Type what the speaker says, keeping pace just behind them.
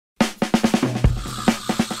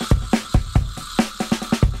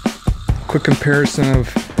quick comparison of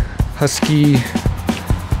Husky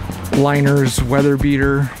Liners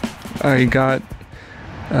WeatherBeater I got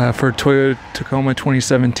for Toyota Tacoma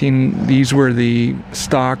 2017. These were the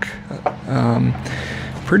stock,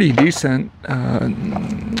 pretty decent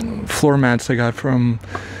floor mats I got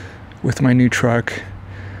with my new truck.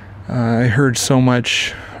 I heard so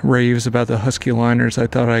much raves about the Husky Liners, I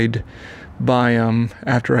thought I'd buy them.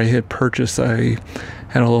 After I hit purchase, I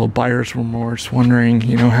had a little buyer's remorse, wondering,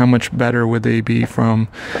 how much better would they be from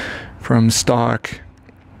stock.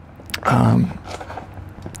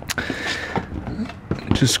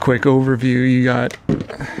 Just quick overview,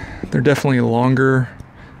 they're definitely longer,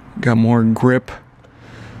 got more grip,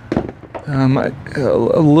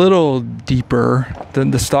 a little deeper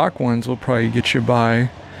than the stock ones will probably get you by.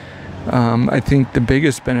 I think the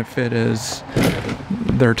biggest benefit is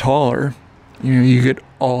they're taller. You get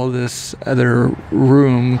all this other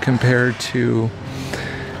room compared to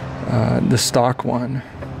the stock one.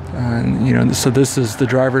 So this is the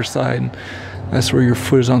driver's side. That's where your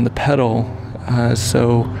foot is on the pedal.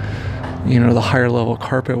 So the higher level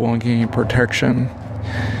carpet won't give you protection.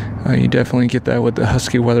 You definitely get that with the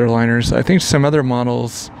Husky Weather Liners. I think some other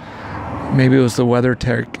models, maybe it was the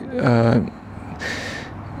WeatherTech,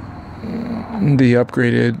 the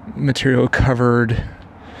upgraded material covered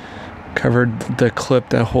the clip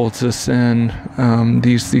that holds this in.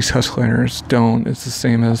 These Husky Liners don't. It's the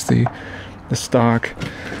same as the stock.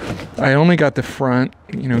 I only got the front,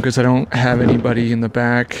 because I don't have anybody in the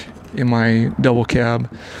back in my double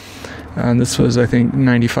cab. This was, I think,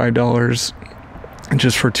 $95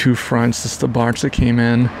 just for two fronts. This is the box that came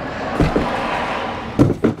in.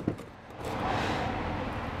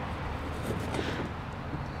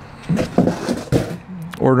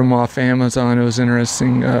 Ordered them off Amazon. It was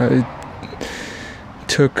interesting. It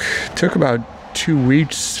took about 2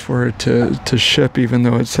 weeks for it to ship, even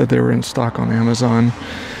though it said they were in stock on Amazon.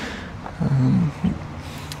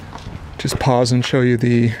 Just pause and show you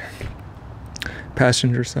the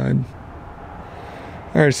passenger side.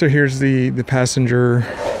 All right, so here's the passenger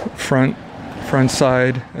front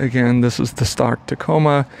side. Again, this is the stock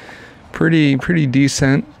Tacoma. Pretty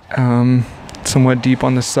decent. Somewhat deep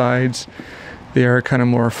on the sides. They are kind of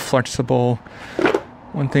more flexible.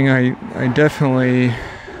 One thing I definitely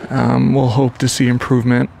will hope to see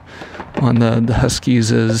improvement on the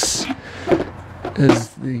Huskies is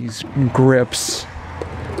these grips.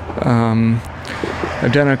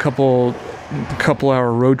 I've done a couple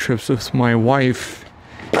hour road trips with my wife,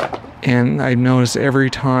 and I noticed every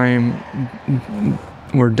time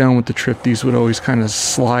we're done with the trip, these would always kind of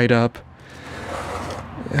slide up.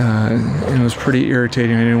 And it was pretty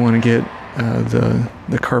irritating. I didn't want to get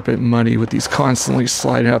the carpet muddy with these constantly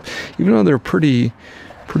sliding up, even though they're pretty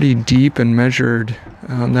deep and measured.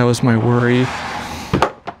 That was my worry.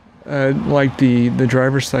 Like the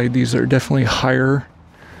driver's side, these are definitely higher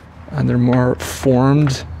and they're more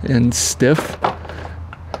formed and stiff.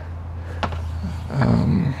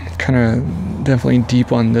 Kind of definitely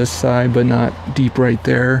deep on this side, but not deep right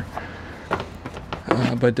there.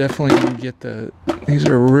 But definitely you get these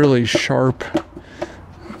are really sharp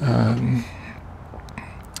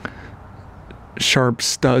sharp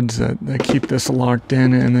studs that keep this locked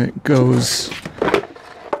in, and it goes,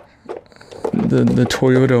 the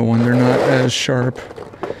Toyota one, they're not as sharp.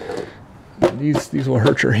 These will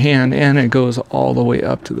hurt your hand, and it goes all the way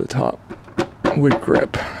up to the top with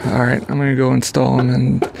grip. All right, I'm gonna go install them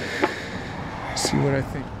and see what I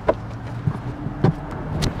think.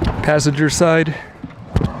 Passenger side.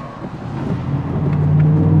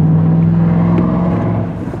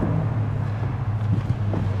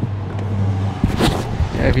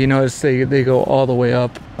 If you notice, they go all the way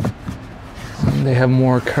up. They have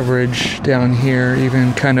more coverage down here,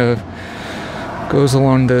 even kind of goes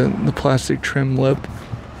along the plastic trim lip.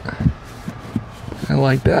 I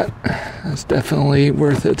like that. That's definitely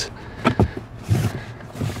worth it.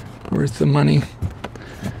 Worth the money.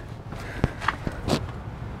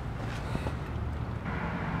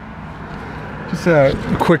 Just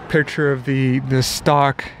a quick picture of the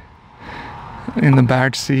stock in the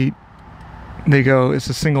back seat. It's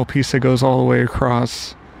a single piece that goes all the way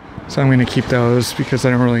across. So I'm going to keep those because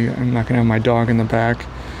I'm not going to have my dog in the back.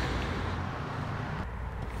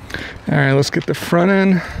 All right, let's get the front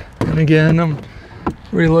end. And again, I'm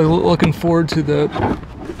really looking forward to the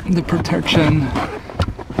protection,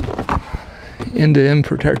 end-to-end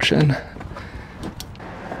protection.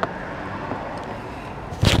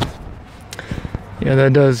 Yeah,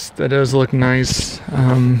 that does look nice.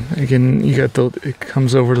 Again, you got it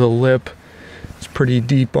comes over the lip. It's pretty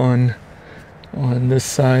deep on this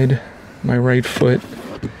side, my right foot,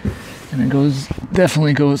 and it goes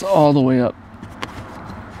definitely goes all the way up.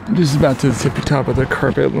 This is about to the tippy top of the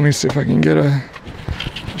carpet. Let me see if I can get a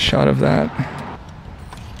shot of that.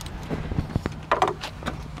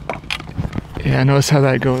 Yeah, notice how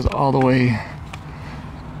that goes all the way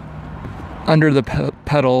under the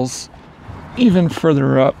pedals, even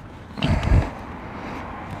further up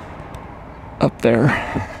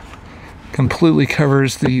there. Completely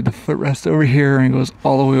covers the footrest over here and goes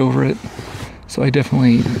all the way over it. So I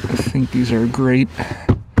definitely think these are great.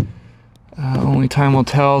 Only time will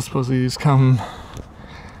tell. Supposedly these come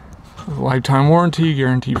with a lifetime warranty,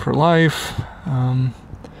 guaranteed for life.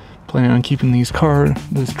 Planning on keeping this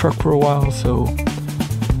truck for a while, so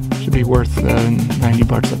should be worth the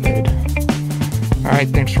 $90 I paid. All right,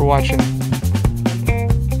 thanks for watching.